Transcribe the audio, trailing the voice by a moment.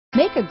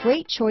Make a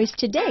great choice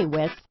today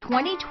with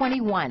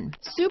 2021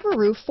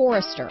 Subaru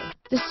Forester.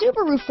 The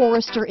Subaru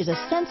Forester is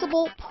a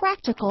sensible,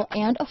 practical,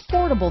 and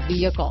affordable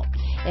vehicle.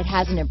 It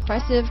has an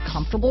impressive,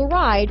 comfortable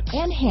ride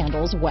and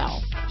handles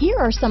well. Here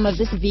are some of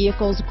this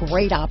vehicle's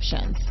great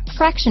options: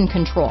 traction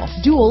control,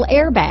 dual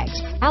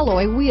airbags,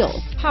 alloy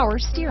wheels, power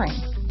steering,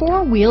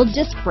 four-wheel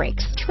disc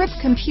brakes, trip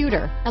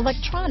computer,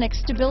 electronic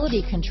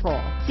stability control,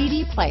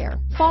 CD player,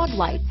 fog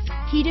lights,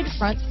 heated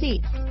front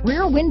seats,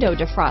 rear window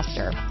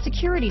defroster,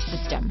 security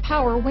system,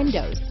 power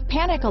windows,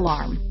 panic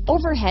alarm,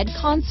 overhead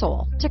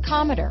console,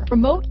 tachometer,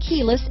 remote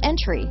keyless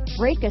entry,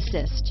 brake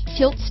assist,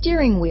 tilt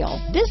steering wheel.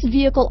 This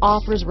vehicle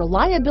offers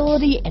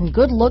reliability and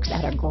good looks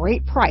at a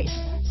great price.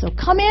 So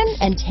come in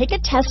and take a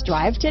test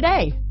drive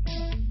today.